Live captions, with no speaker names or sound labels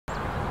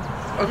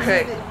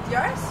Okay. Is it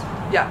yours?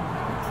 Yeah.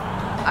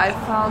 I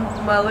found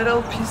my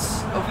little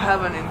piece of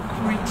heaven in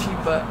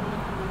Curitiba.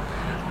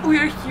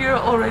 We're here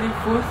already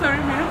for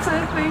 30 minutes,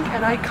 I think,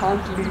 and I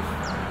can't leave.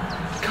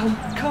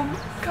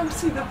 Come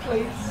see the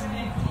place.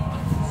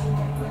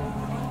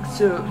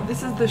 So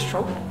this is the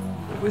shop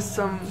with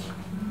some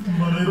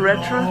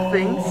retro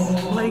things,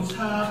 like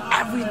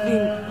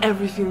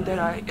everything that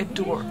I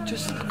adore.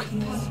 Just look at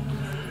this.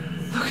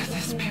 Look at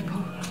this,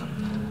 people.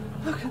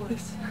 Look at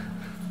this.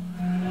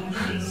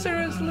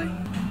 Seriously.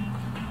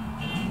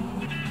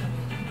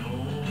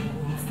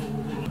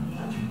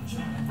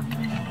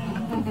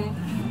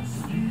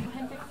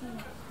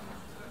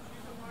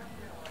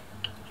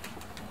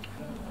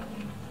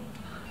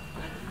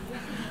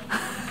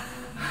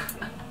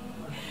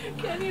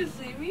 Can you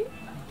see me?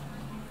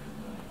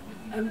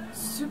 I'm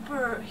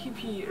super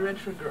hippie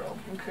retro girl,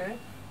 okay?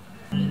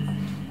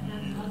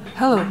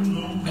 Hello,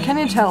 can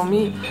you tell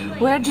me,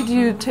 where did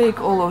you take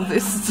all of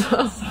this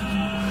stuff?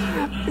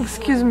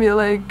 Excuse me,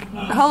 like,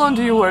 how long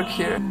do you work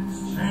here?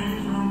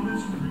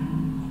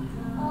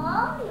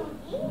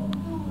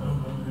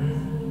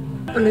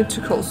 I need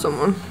to call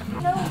someone.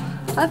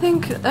 I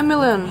think a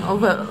million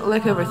of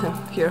like everything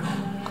here.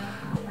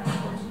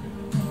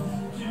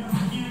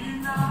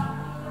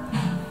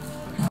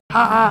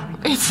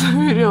 It's a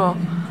video.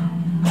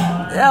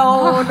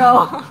 Oh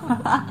no.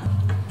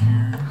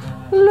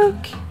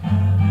 Look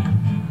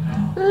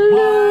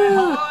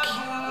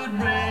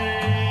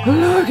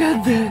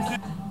at this.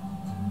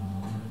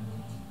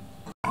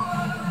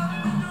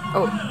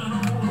 Oh,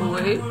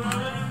 wait.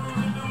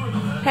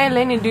 Hey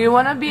Lenny, do you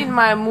wanna be in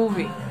my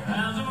movie?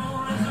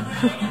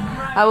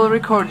 I will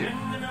record you.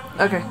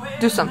 Okay,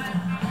 do something.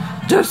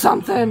 Do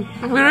something.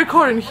 We're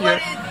recording here.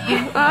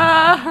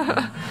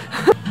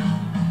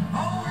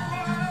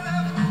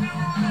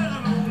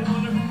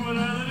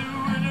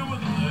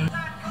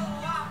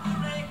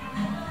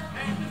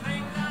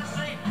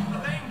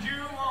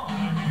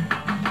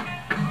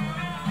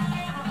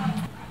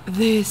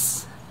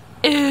 This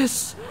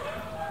is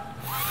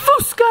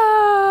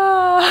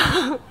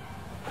Fusca!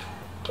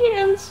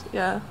 Kittens!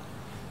 Yeah.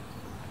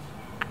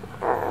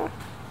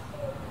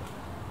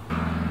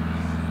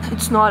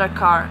 It's not a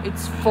car,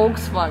 it's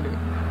Volkswagen.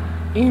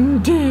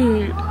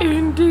 Indeed,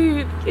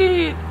 indeed,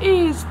 it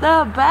is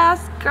the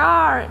best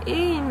car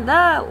in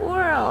the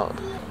world.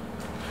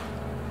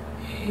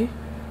 Hey.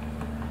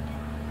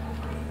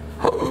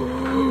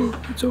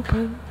 It's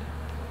open.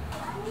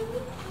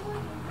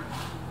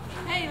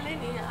 Hey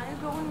Lenny, are you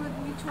going with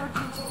me to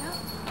Argentina?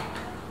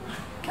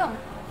 Come,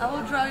 I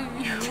will drive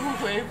you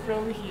away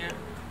from here.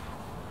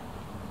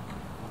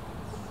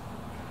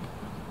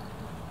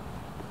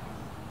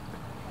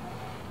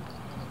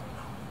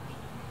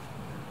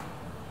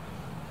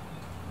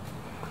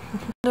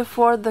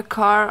 Afford the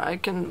car, I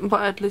can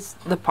buy at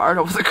least the part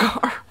of the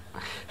car.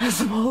 A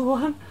small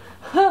one.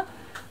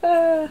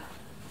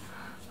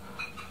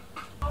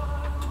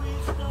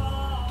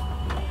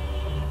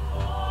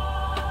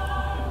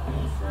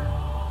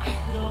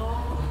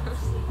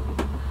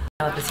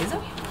 Ela precisa?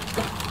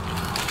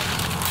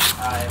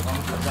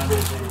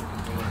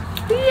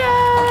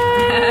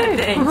 Yay!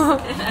 Thanks.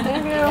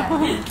 Thank you.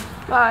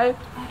 Bye.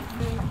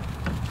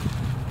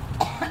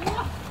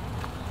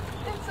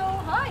 It's so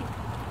high.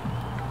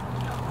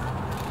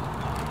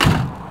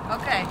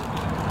 Okay.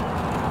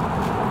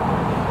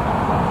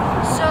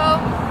 So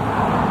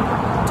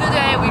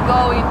today we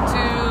go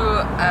into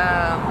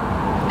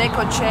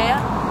Necochea,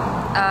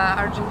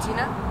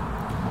 Argentina,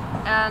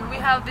 and we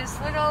have this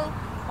little,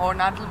 or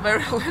not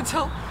very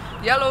little,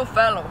 yellow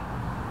fellow.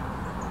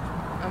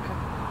 Okay.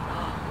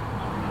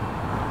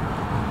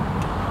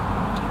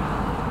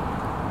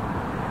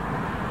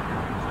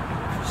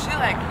 See,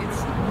 like, it's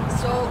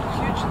so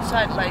huge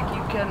inside, like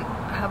you can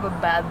have a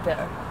bed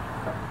there.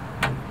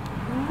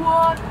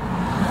 What?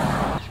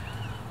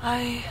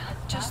 I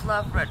just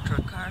love retro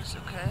cars,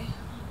 okay?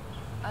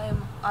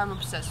 I'm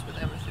obsessed with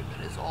everything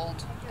that is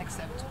old,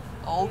 except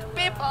old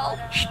people.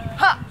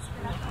 Ha!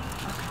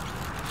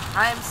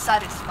 I am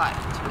satisfied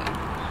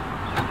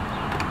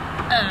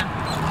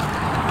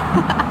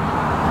today.